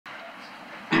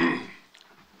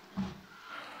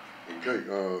Okay,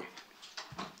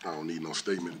 I don't need no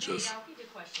statement, just... Hey, I'll give you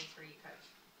questions for you, Coach.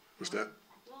 What's that?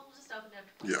 Well, we'll just open it up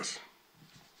to questions.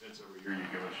 Yes. Since every year you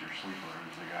give us your sleeper,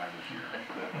 who's the guy this year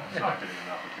that's not getting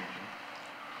enough attention?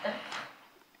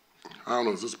 I don't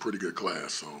know, this is a pretty good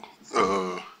class,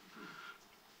 so...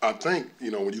 I think,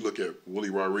 you know, when you look at Willie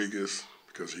Rodriguez,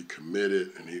 because he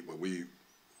committed, and when we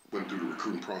went through the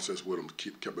recruiting process with him,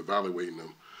 kept evaluating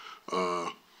him,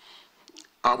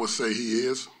 I would say he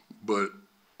is, but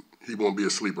he won't be a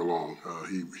sleeper long.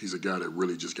 He's a guy that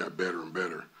really just got better and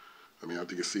better. I mean, I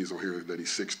think it says on here that he's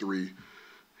 6'3".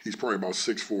 He's probably about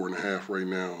 6'4.5" right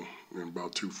now, and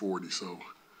about 240. So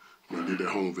when I did that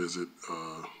home visit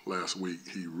last week,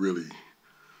 he really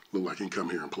looked like he can come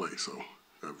here and play. So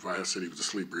if I had said he was a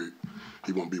sleeper,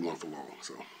 he won't be one for long.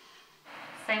 So.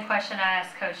 Same question I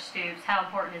asked Coach Stoops. How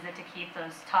important is it to keep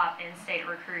those top in-state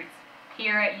recruits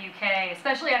here at UK,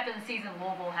 especially after the season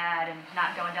Louisville had and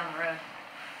not going down the road?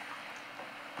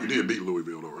 You did beat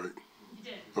Louisville, though, right? You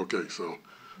did. Okay, so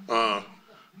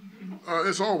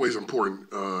it's always important.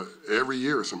 Every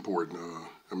year it's important.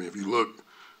 I mean, if you look,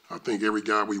 I think every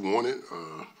guy we wanted,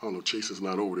 I don't know, Chase is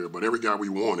not over there, but every guy we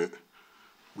wanted,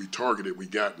 we targeted, we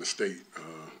got in the state.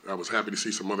 I was happy to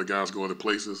see some other guys go other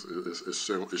places.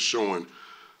 It's showing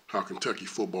how Kentucky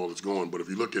football is going. But if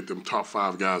you look at them top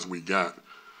 5 guys we got,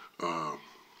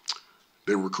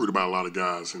 they were recruited by a lot of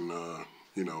guys. And,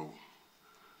 you know,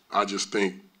 I just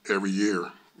think every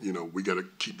year, you know, we got to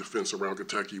keep the fence around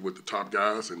Kentucky with the top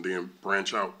guys and then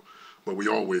branch out. But we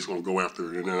always going to go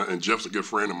after it. And Jeff's a good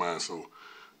friend of mine, so,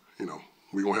 you know,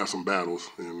 we're going to have some battles,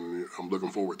 and I'm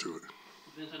looking forward to it.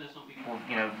 Well,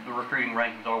 you know, the recruiting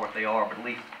rankings are what they are, but at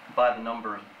least by the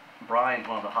numbers, Brian's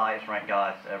one of the highest ranked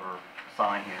guys to ever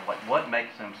sign here. Like, what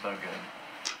makes him so good?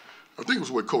 I think it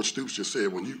was what Coach Stoops just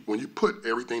said. When you put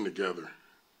everything together,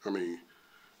 I mean,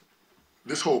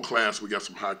 this whole class, we got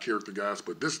some high character guys,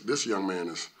 but this young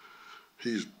man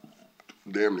he's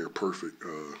damn near perfect.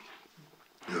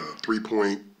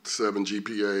 3.7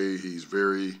 GPA. He's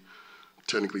very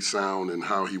technically sound in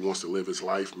how he wants to live his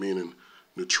life, meaning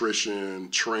nutrition,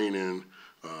 training,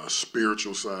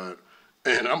 spiritual side.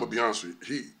 And I'm gonna be honest with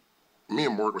you, me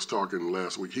and Mark was talking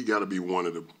last week, he gotta be one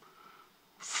of the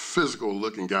physical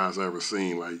looking guys I ever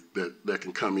seen, like that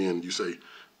can come in and you say,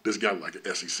 this guy like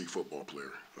an SEC football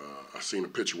player. I seen a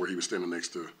picture where he was standing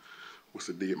next to,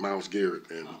 Myles Garrett,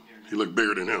 and he looked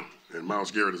bigger than him. And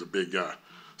Myles Garrett is a big guy.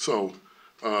 So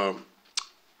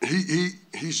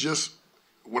he's just,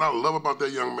 what I love about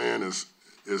that young man is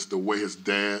the way his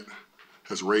dad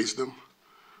has raised him.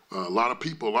 A lot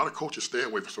of coaches stay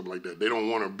away from something like that. They don't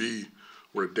want to be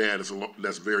where dad is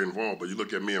that's very involved. But you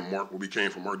look at me and Mark, where we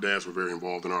came from, our dads were very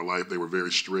involved in our life. They were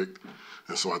very strict.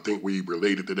 And so I think we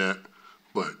related to that.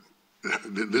 But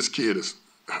this kid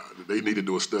they need to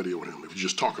do a study on him. If you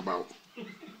just talk about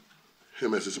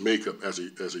him as his makeup as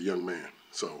a young man.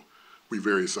 So we're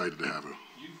very excited to have him.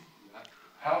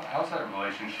 How's that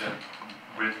relationship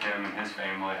with him and his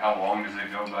family? How long does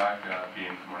it go back,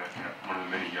 being one of the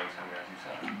many Youngstown guys you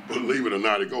said? Believe it or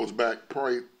not, it goes back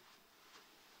probably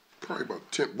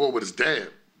about 10, well, with his dad,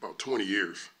 about 20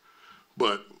 years.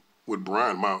 But with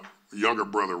Brian, my younger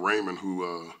brother Raymond,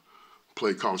 who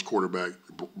played college quarterback,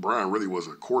 Brian really was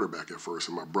a quarterback at first,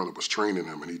 and my brother was training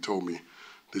him, and he told me,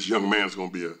 this young man's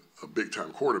going to be a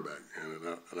big-time quarterback.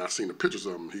 And I seen the pictures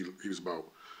of him. He was about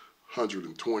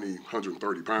 120,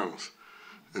 130 pounds.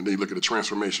 And then you look at the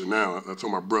transformation now. I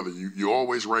told my brother, you're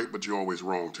always right, but you're always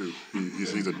wrong, too.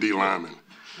 He's a D lineman.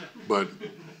 But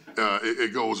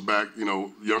it goes back, you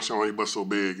know, Youngstown only but so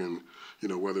big, and, you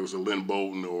know, whether it was a Lynn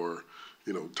Bolton or,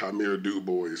 you know, Tamir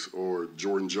DuBois or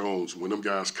Jordan Jones, when them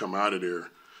guys come out of there,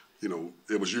 you know,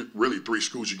 it was really 3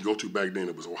 schools you could go to back then.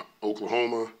 It was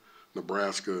Oklahoma,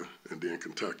 Nebraska, and then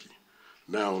Kentucky.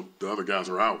 Now the other guys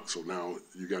are out, so now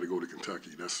you got to go to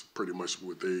Kentucky. That's pretty much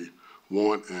what they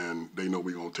want, and they know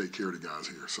we're going to take care of the guys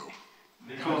here. So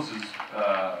Nichols is,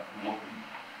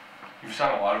 you've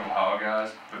signed a lot of Ohio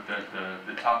guys, but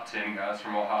the top 10 guys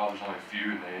from Ohio, there's only a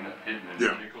few, and they end up hitting it.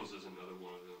 Yeah. Nichols is another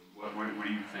one of them. What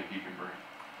do you think he can bring?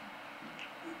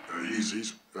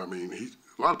 I mean,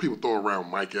 a lot of people throw around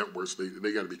Mike Edwards.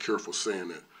 They got to be careful saying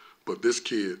that. But this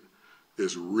kid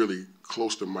is really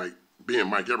close to being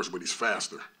Mike Edwards, but he's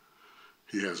faster.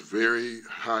 He has very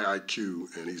high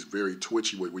IQ, and he's very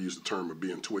twitchy. We use the term of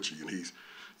being twitchy. And he's,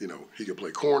 you know, he can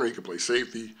play corner, he can play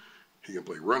safety, he can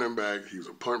play running back. He was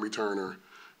a punt returner.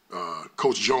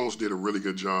 Coach Jones did a really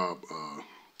good job,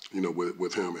 you know,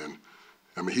 with him. And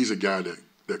I mean, he's a guy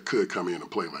that could come in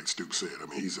and play, like Stoops said. I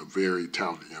mean, he's a very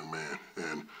talented young man.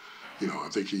 And, you know, I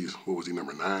think he's, what was he,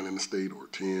 number 9 in the state or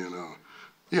 10?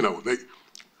 You know,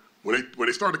 when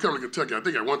they started coming to Kentucky, I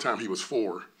think at one time he was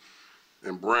 4,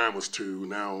 and Brian was 2.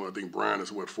 Now I think Brian is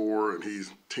 4, and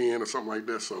he's 10 or something like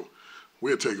that. So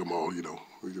we'll take them all. You know,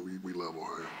 we love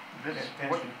Ohio. Vince,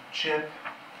 Chip,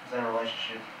 is that a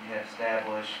relationship you have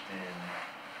established,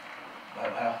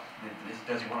 and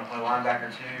does he want to play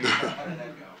linebacker too? How did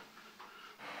that go?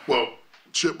 Well,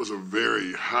 Chip was a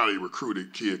very highly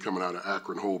recruited kid coming out of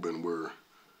Akron Holborn, where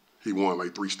he won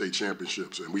like 3 state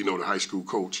championships, and we know the high school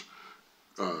coach,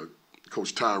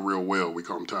 Coach Ty, real well. We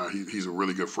call him Ty. He's a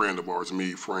really good friend of ours,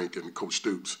 me, Frank, and Coach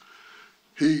Stoops.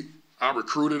 I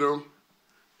recruited him.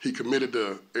 He committed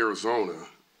to Arizona,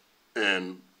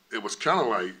 and it was kind of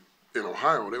like in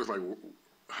Ohio, they was like,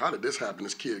 how did this happen,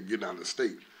 this kid getting out of the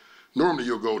state? Normally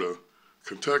you'll go to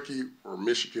Kentucky or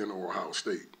Michigan or Ohio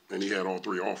State, and he had all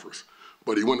 3 offers.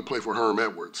 But he went to play for Herm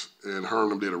Edwards, and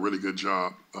Herm did a really good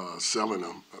job selling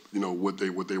them, you know, what they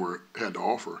had to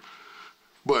offer.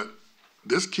 But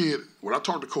this kid, when I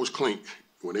talked to Coach Klink,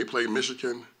 when they played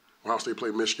Michigan, Ohio State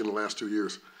played Michigan the last 2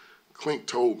 years, Klink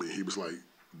told me, he was like,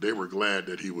 they were glad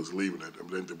that he was leaving it.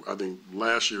 I think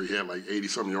last year he had like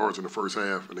 80-something yards in the first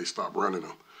half, and they stopped running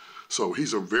him. So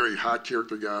he's a very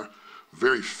high-character guy,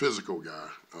 very physical guy,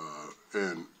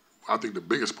 and I think the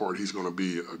biggest part, he's going to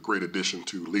be a great addition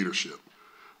to leadership.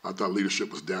 I thought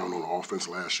leadership was down on offense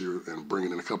last year, and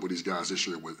bringing in a couple of these guys this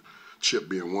year with Chip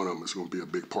being one of them is going to be a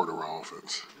big part of our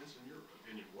offense. In your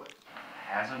opinion, what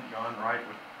hasn't gone right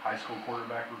with high school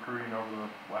quarterback recruiting over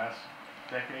the last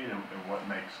decade, and what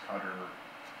makes Cutter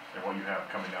and what you have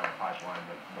coming down the pipeline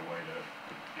the way to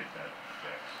get that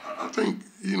fixed? I think,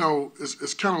 you know,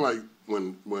 it's kind of like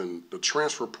when the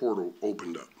transfer portal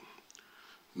opened up.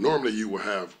 Normally you will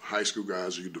have high school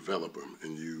guys, you develop them,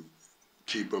 and you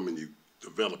keep them, and you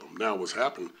develop them. Now what's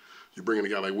happened, you bring in a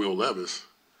guy like Will Levis,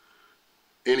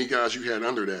 any guys you had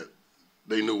under that,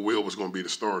 they knew Will was going to be the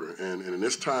starter. And in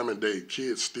this time and day,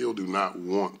 kids still do not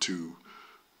want to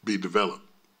be developed.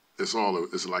 It's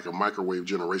like a microwave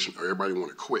generation. Everybody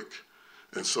want it quick.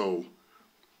 And so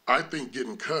I think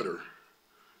getting Cutter,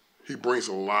 he brings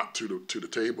a lot to the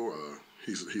table.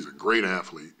 He's a great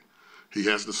athlete. He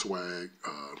has the swag.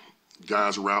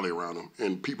 Guys rally around him.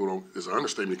 And people don't, as an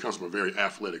understatement, he comes from a very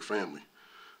athletic family.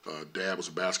 Dad was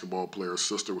a basketball player.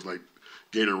 Sister was like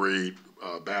Gatorade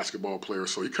basketball player.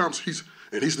 So he's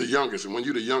the youngest. And when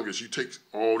you're the youngest, you take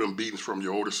all them beatings from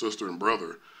your older sister and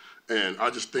brother. And I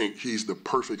just think he's the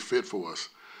perfect fit for us.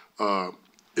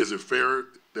 Is it fair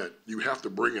that you have to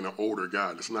bring in an older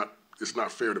guy? It's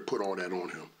not fair to put all that on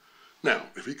him. Now,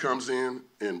 if he comes in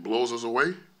and blows us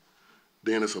away,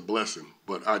 then it's a blessing.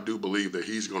 But I do believe that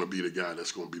he's going to be the guy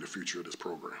that's going to be the future of this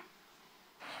program.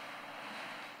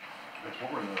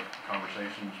 What were the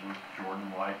conversations with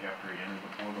Jordan like after he entered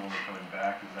the portal and coming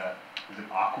back? Is it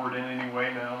awkward in any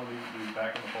way now that he's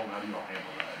back in the fold? How do you all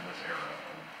handle that in this era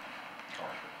of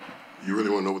college football? You really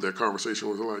want to know what that conversation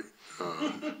was like?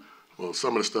 Well,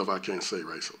 some of the stuff I can't say,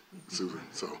 right, Susan?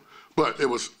 But it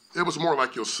was more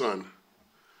like your son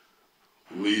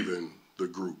leaving the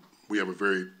group. We have a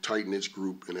very tight-knit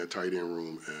group in that tight end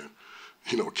room, and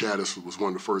you know, Caddis was one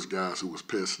of the first guys who was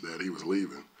pissed that he was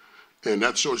leaving, and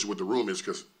that shows you what the room is.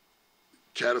 Because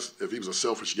Caddis, if he was a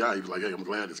selfish guy, he was like, "Hey, I'm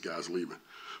glad this guy's leaving."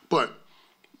 But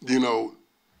you know,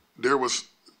 I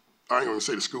ain't gonna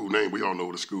say the school name. We all know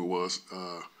what the school was.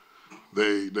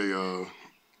 They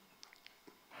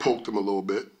poked him a little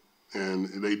bit,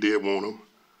 and they did want him,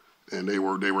 and they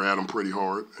were at him pretty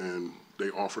hard, and they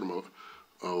offered him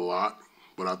a lot.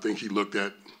 But I think he looked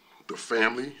at the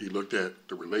family, he looked at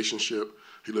the relationship,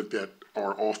 he looked at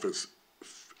our offense.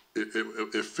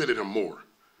 It fitted him more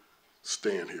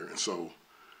staying here, and so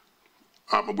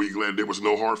we glad there was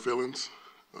no hard feelings.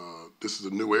 This is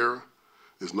a new era.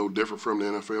 It's no different from the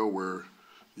NFL where,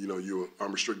 you know, you're an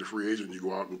unrestricted free agent, you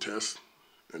go out and test,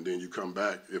 and then you come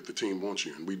back if the team wants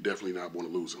you, and we definitely not want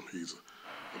to lose him. He's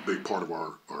a big part of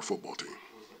our football team.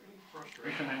 Was there any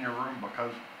frustration in your room?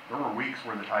 Because there were weeks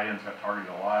where the tight ends got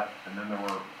targeted a lot, and then there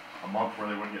were a month where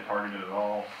they wouldn't get targeted at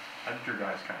all. How did your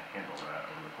guys kind of handle that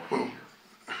over the course of the year?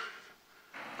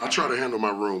 I try to handle my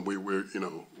room.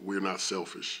 We're not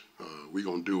selfish. We're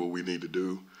gonna do what we need to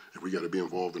do. If we got to be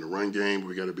involved in the run game,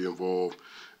 we got to be involved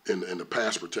in the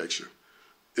pass protection.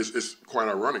 It's quite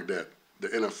ironic that the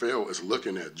NFL is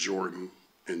looking at Jordan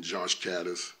and Josh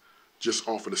Caddis just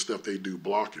off of the stuff they do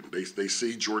blocking. They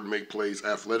see Jordan make plays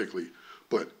athletically,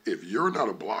 but if you're not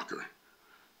a blocker,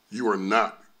 you are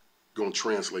not going to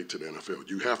translate to the NFL.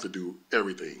 You have to do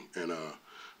everything, and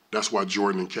that's why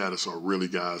Jordan and Caddis are really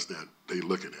guys that they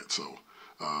looking at. So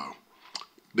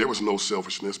there was no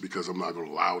selfishness because I'm not going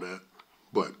to allow that.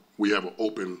 But we have an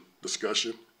open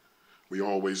discussion. We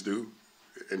always do.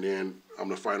 and then I'm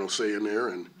the final say in there,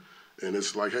 and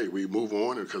it's like, hey, we move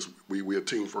on because we're a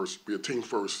team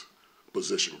first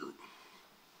position group.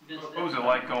 What was it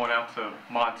like going out to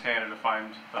Montana to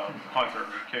find a punter or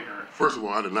a kicker? First of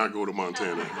all, I did not go to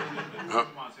Montana.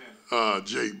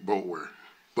 Jay Boatware.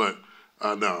 But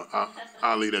no,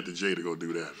 I'll leave that to Jay to go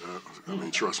do that. I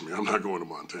mean, trust me, I'm not going to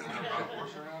Montana.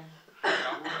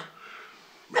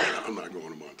 Man, I'm not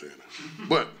going to Montana.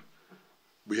 But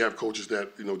we have coaches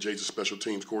that, Jay's a special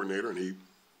teams coordinator, and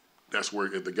that's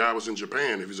where, if the guy was in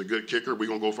Japan, if he's a good kicker, we're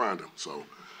going to go find him. So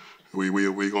we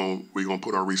gonna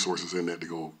put our resources in that to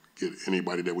go get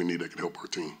anybody that we need that can help our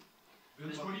team.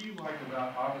 Vince, what do you like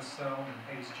about Asst and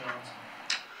Hayes Johnson?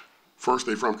 First,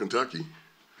 they're from Kentucky.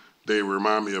 They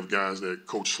remind me of guys that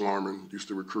Coach Schlarman used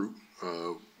to recruit,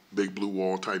 big blue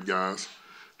wall type guys.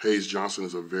 Hayes Johnson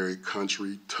is a very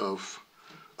country, tough,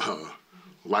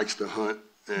 likes to hunt,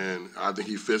 and I think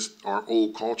he fits our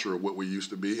old culture of what we used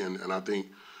to be, and I think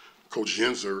Coach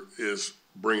Yenser is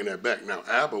bringing that back. Now,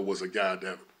 Abba was a guy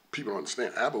that people don't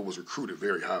understand. Abba was recruited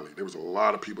very highly. There was a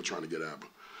lot of people trying to get Abba.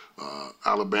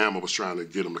 Alabama was trying to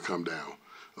get him to come down.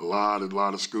 A lot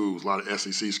of schools, a lot of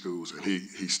SEC schools, and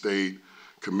he stayed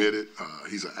committed.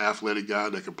 He's an athletic guy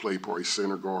that can play probably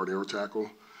center, guard, air tackle,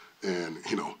 and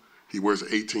he wears an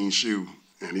 18 shoe,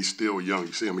 and he's still young.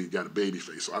 You see him, he got a baby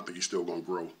face, so I think he's still gonna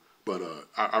grow. But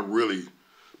I really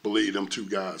believe them two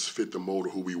guys fit the mold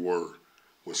of who we were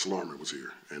when Schlarman was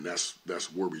here, and that's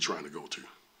where we're trying to go to.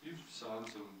 You've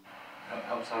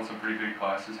helped sign some pretty big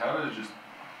classes. How does just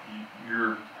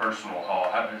your personal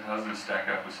haul, how does this stack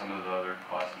up with some of the other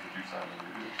classes that you signed in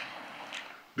your year?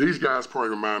 These guys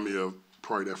probably remind me of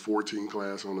that 14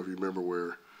 class. I don't know if you remember, where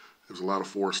there was a lot of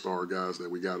 4-star guys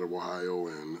that we got out of Ohio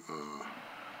and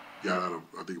got out of,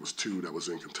 I think it was 2 that was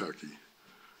in Kentucky.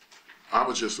 I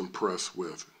was just impressed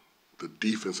with the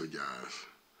defensive guys.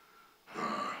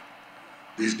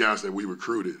 These guys that we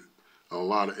recruited, a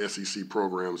lot of SEC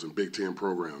programs and Big Ten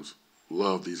programs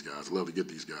love these guys, love to get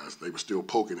these guys. They were still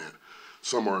poking at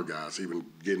some of our guys, even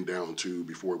getting down to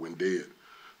before it went dead.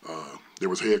 There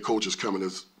was head coaches coming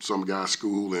to some guy's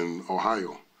school in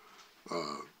Ohio,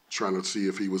 trying to see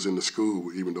if he was in the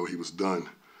school, even though he was done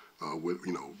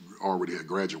already had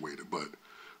graduated. But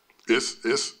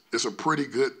it's a pretty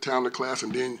good talented class.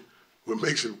 And then what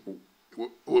makes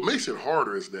it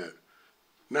harder is that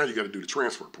now you got to do the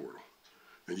transfer portal,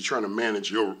 and you're trying to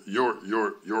manage your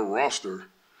roster,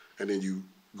 and then you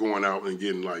going out and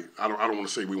getting, like, I don't want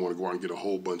to say we want to go out and get a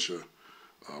whole bunch of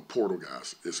portal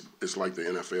guys. It's like the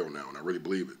NFL now, and I really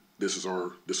believe it. This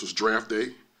was draft day,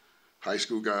 high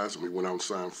school guys, and we went out and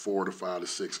signed 4 to 5 to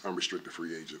 6 unrestricted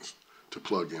free agents to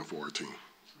plug in for our team.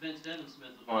 Vince, Devin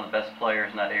Smith was one of the best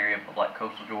players in that area of like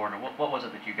coastal Georgia. What was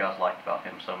it that you guys liked about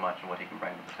him so much and what he can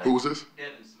bring to the table? Who was this?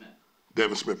 Devin Smith.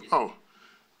 Devin Smith. Oh,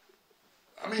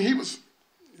 I mean, he was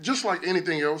just like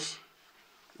anything else.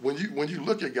 When you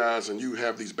look at guys and you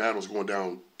have these battles going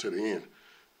down to the end,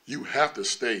 you have to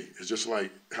stay. It's just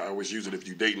like I always use it, if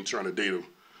you're trying to date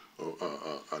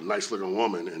a nice-looking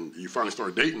woman, and you finally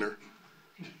start dating her,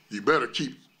 you better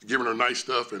keep giving her nice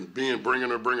stuff and bringing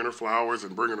her flowers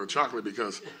and bringing her chocolate,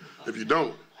 because if you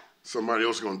don't, somebody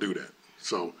else is going to do that.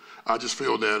 So I just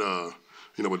feel that,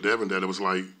 with Devin, that it was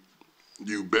like,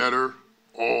 you better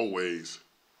always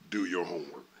do your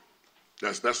homework.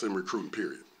 That's in recruiting,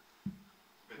 period.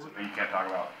 You can't talk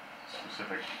about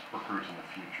specific recruits in the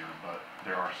future, but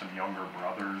there are some younger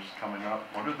brothers coming up.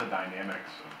 What are the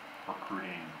dynamics of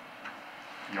recruiting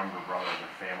younger brothers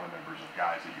or family members of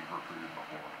guys that you've recruited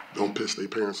before? Don't piss their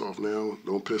parents off now.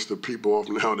 Don't piss the people off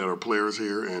now that are players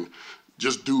here, and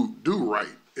just do right.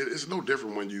 It's no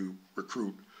different when you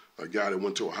recruit a guy that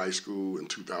went to a high school in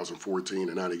 2014,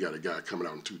 and now they got a guy coming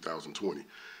out in 2020.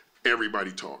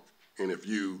 Everybody talk, and if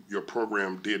your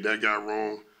program did that guy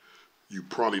wrong, you're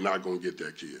probably not going to get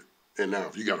that kid. And now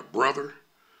if you got a brother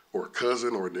or a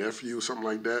cousin or a nephew or something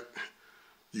like that,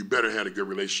 you better have a good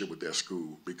relationship with that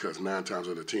school, because 9 times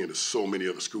out of 10, there's so many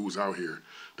other schools out here,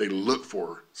 they look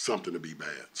for something to be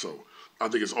bad. So I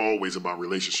think it's always about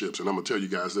relationships. And I'm going to tell you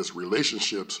guys this,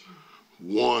 relationships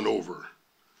won over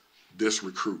this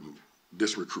recruiting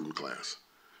class.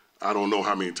 I don't know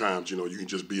how many times, you can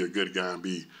just be a good guy and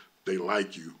they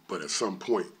like you, but at some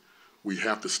point, we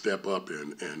have to step up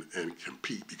and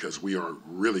compete, because we are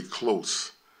really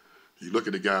close. You look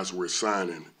at the guys we're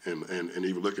signing and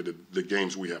even look at the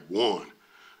games we have won.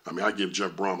 I mean, I give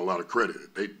Jeff Brom a lot of credit.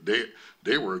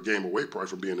 They were a game away probably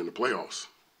from being in the playoffs,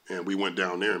 and we went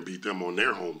down there and beat them on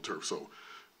their home turf. So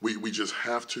we just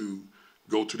have to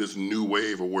go to this new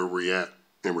wave of where we're at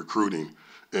in recruiting.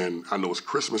 And I know it's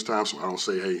Christmas time, so I don't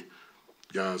say, hey,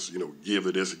 guys, give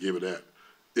it this or give it that.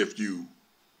 If you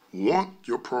want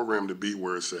your program to be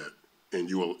where it's at, and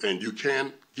you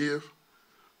can give,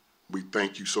 we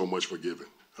thank you so much for giving.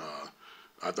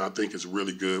 I think it's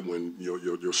really good when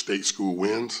your state school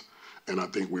wins, and I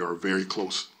think we are very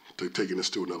close to taking this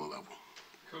to another level.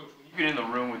 Coach, when you get in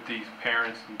the room with these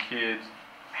parents and kids,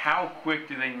 how quick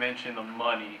do they mention the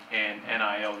money and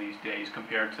NIL these days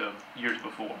compared to years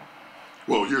before?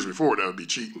 Well, years before that would be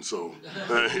cheating, so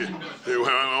I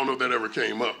don't know if that ever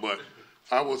came up, but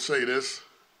I will say this.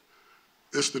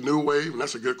 It's the new wave, and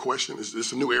that's a good question.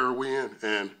 It's a new era we're in,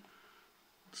 and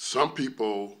some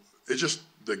people,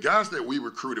 the guys that we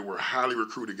recruited were highly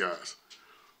recruited guys.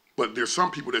 But there's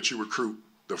some people that you recruit,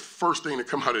 the first thing that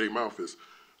come out of their mouth is,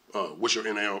 what's your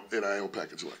NIL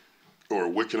package like? Or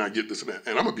what can I get this and that?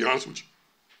 And I'm gonna be honest with you,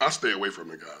 I stay away from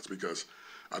the guys because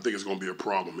I think it's gonna be a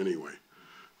problem anyway.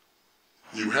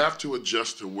 You have to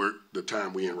adjust to the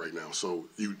time we're in right now. So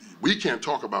we can't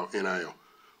talk about NIL.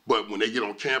 But when they get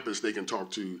on campus, they can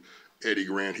talk to Eddie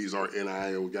Grant, he's our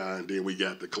NIL guy, and then we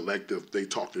got the collective, they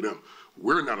talk to them.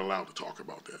 We're not allowed to talk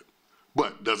about that.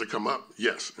 But does it come up?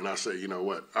 Yes. And I say, you know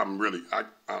what, I'm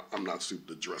not suited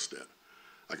to address that.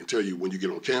 I can tell you when you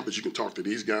get on campus, you can talk to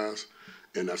these guys,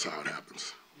 and that's how it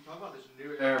happens. You talk about this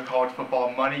new era of college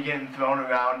football, money getting thrown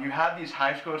around. You have these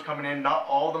high schoolers coming in, not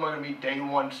all of them are going to be day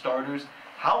one starters.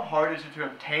 How hard is it to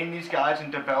obtain these guys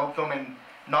and develop them and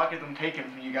not get them taken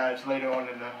from you guys later on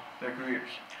in their careers?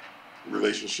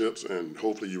 Relationships, and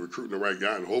hopefully you're recruiting the right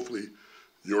guy, and hopefully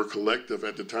your collective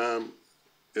at the time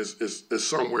is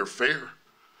somewhere fair.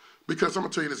 Because I'm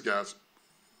gonna tell you this, guys,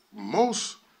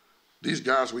 most these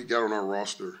guys we got on our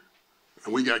roster,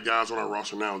 and we got guys on our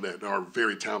roster now that are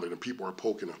very talented and people are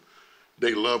poking them.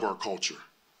 They love our culture.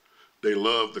 They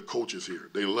love the coaches here.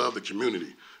 They love the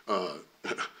community.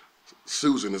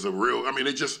 Susan is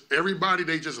everybody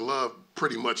they just love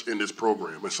pretty much in this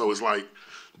program. And so it's like,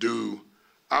 do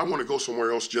I want to go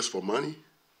somewhere else just for money?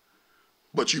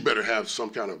 But you better have some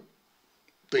kind of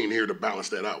thing here to balance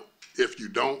that out. If you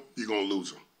don't, you're going to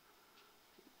lose them.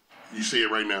 You see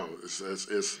it right now.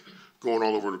 It's going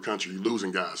all over the country. You're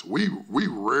losing guys. We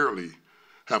rarely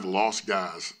have lost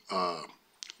guys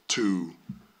to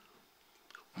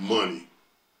money.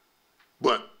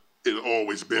 But it's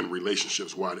always been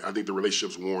relationships. Why? I think the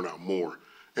relationships worn out more.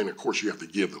 And, of course, you have to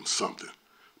give them something.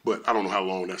 But I don't know how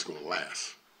long that's going to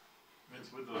last. Vince,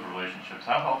 with those relationships,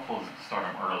 how helpful is it to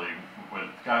start them early? With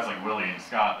guys like Willie and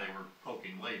Scott, they were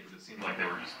poking late, but it seemed like they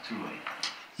were just too late.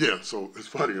 Yeah, so it's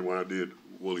funny when I did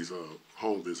Willie's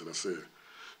home visit, I said,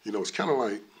 you know, it's kind of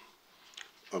like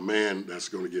a man that's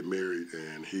going to get married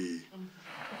and he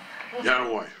got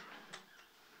a wife.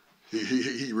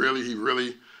 He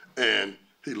really, and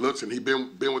he looks and he's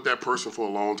been with that person for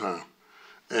a long time.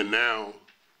 And now,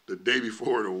 the day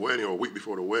before the wedding or a week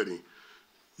before the wedding,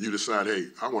 you decide, hey,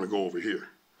 I want to go over here.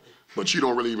 But you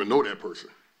don't really even know that person.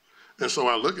 And so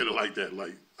I look at it like that.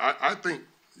 Like, I think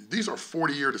these are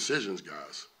 40-year decisions,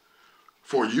 guys.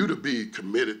 For you to be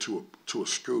committed to a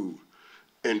school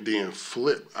and then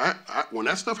flip. When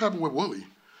that stuff happened with Willie,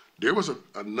 there was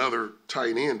another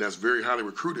tight end that's very highly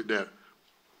recruited that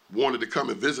wanted to come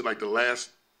and visit like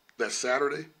that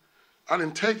Saturday. I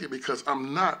didn't take it because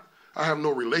I have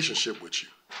no relationship with you.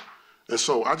 And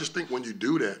so I just think when you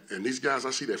do that, and these guys,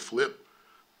 I see that flip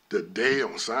the day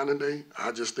on signing day,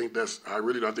 I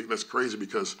really don't think that's crazy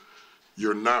because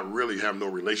you're not really having no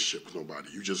relationship with nobody.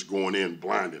 You're just going in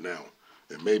blinded now.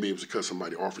 And maybe it was because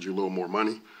somebody offered you a little more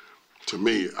money. To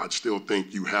me, I still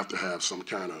think you have to have some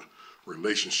kind of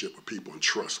relationship with people and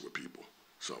trust with people.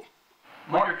 So.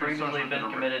 Mark previously been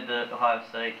committed to Ohio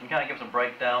State. Can you kind of give us a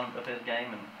breakdown of his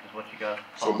game and just what you got?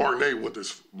 So Mark Ney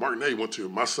went to,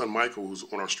 my son Michael, who's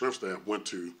on our strength staff, went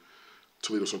to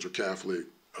Toledo Central Catholic.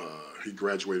 He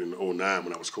graduated in 2009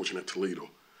 when I was coaching at Toledo.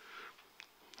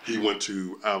 He went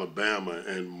to Alabama,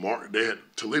 and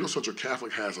Toledo Central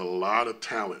Catholic has a lot of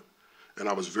talent, and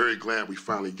I was very glad we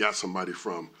finally got somebody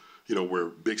from, where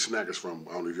Big Snack is from.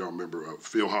 I don't know if y'all remember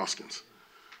Phil Hoskins.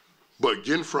 But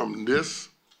getting from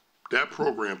that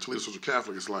program, Toledo Central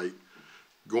Catholic, is like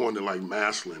going to like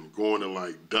Massillon, going to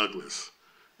like Douglas.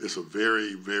 It's a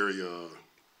very, very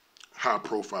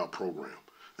high-profile program.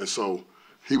 And so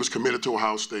he was committed to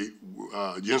Ohio State.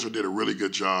 Yenser did a really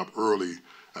good job early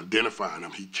identifying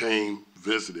him. He came,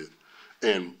 visited,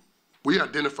 and we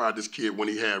identified this kid when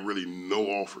he had really no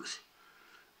offers.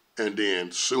 And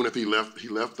then soon after he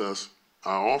left us,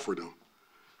 I offered him.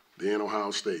 Then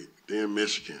Ohio State, then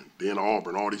Michigan, then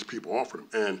Auburn, all these people offered him.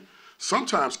 And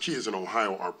sometimes kids in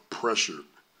Ohio are pressured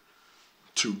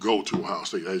to go to Ohio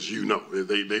State, as you know.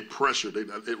 They pressure,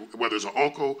 whether it's an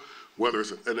uncle,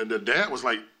 and the dad was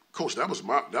like, Coach, that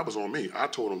was on me. I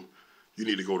told him, you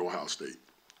need to go to Ohio State.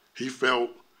 He felt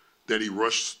that he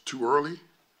rushed too early.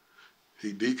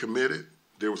 He decommitted.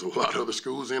 There was a lot of other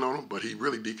schools in on him, but he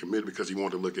really decommitted because he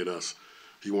wanted to look at us.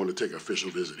 He wanted to take an official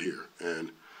visit here.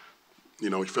 And, you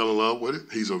know, he fell in love with it.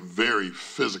 He's a very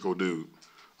physical dude.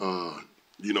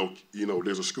 You know,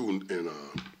 there's a school in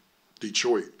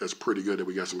Detroit that's pretty good that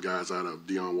we got some guys out of,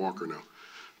 Deion Walker now.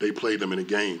 They played them in a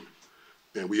game,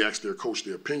 and we asked their coach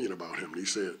their opinion about him. And he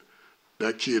said,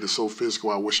 that kid is so physical,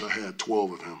 I wish I had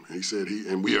 12 of him. And he said,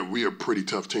 we are a pretty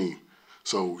tough team.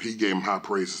 So he gave him high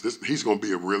praises. He's going to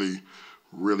be a really,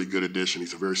 really good addition.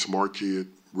 He's a very smart kid,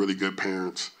 really good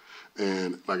parents.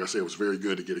 And like I said, it was very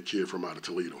good to get a kid from out of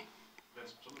Toledo.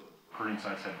 Some of the recruiting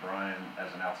sites had Brian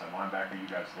as an outside linebacker. You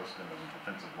guys list him as a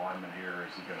defensive lineman here.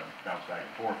 Is he going to bounce back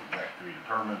and forth? Is that to be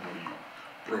determined? What do you?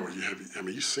 Bro,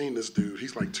 you've seen this dude.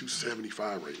 He's like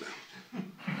 275 right now.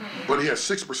 But he has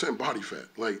 6% body fat.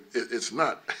 Like, it's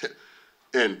not.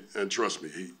 And trust me,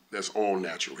 that's all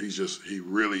natural. He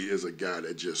really is a guy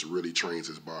that just really trains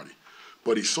his body.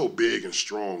 But he's so big and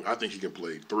strong. I think he can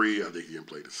play 3. I think he can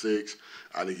play the 6.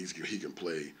 I think he can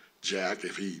play jack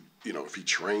if he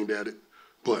trained at it.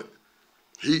 But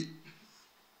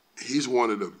he's one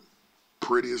of the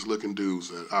prettiest looking dudes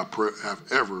that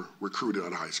I've ever recruited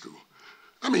out of high school.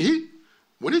 I mean,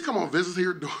 when he come on visits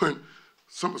here doing,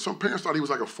 some parents thought he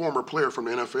was like a former player from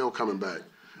the NFL coming back.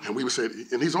 And we would say,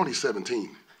 and he's only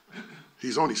 17.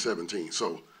 He's only 17.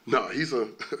 So, no, he's a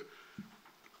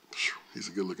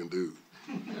good looking dude.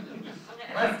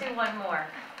 Let's do one more.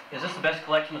 Is this the best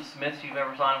collection of Smiths you've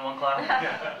ever signed in one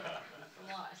class?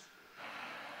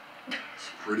 It's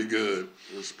pretty good.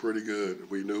 It's pretty good.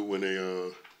 We knew when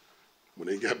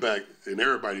they got back, and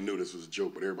everybody knew this was a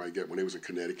joke, but when they was in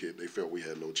Connecticut, they felt we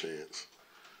had no chance.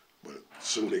 But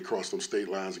soon they crossed them state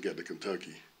lines and got to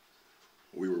Kentucky.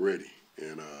 We were ready.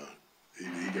 And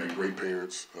he got great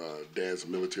parents. Dad's a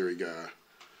military guy.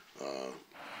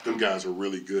 Them guys are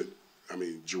really good. I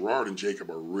mean, Gerard and Jacob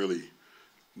are really,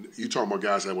 you talking about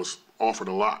guys that was offered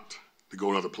a lot to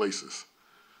go to other places.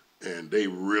 And they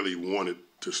really wanted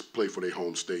to play for their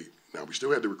home state. Now, we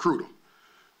still had to recruit them.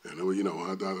 And, you know,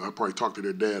 I probably talked to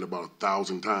their dad about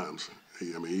 1,000 times.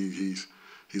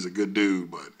 He's a good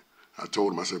dude, but I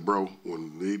told him, I said, bro,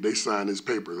 when they signed his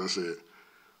papers, I said,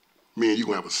 me and you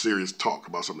gonna have a serious talk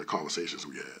about some of the conversations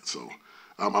we had. So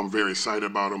I'm very excited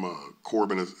about him.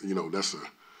 Corbin is, you know, that's a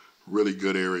really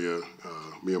good area.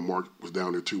 Me and Mark was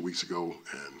down there 2 weeks ago,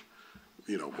 and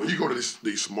you know, when you go to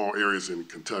these small areas in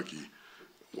Kentucky,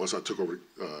 once I took over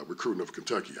recruiting of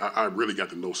Kentucky, I really got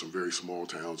to know some very small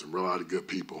towns and a lot of good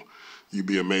people. You'd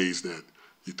be amazed that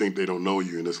you think they don't know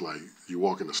you, and it's like you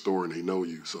walk in the store and they know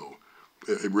you. So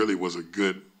it really was a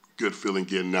good feeling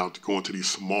getting out, going to these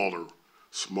smaller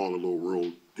little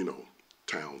rural, you know,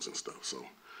 towns and stuff. So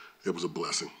it was a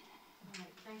blessing. All right,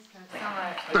 thanks, Coach, so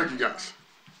much. Thank you, guys.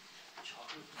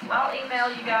 I'll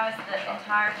email you guys the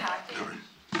entire package. All right.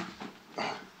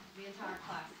 The entire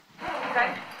class. Okay.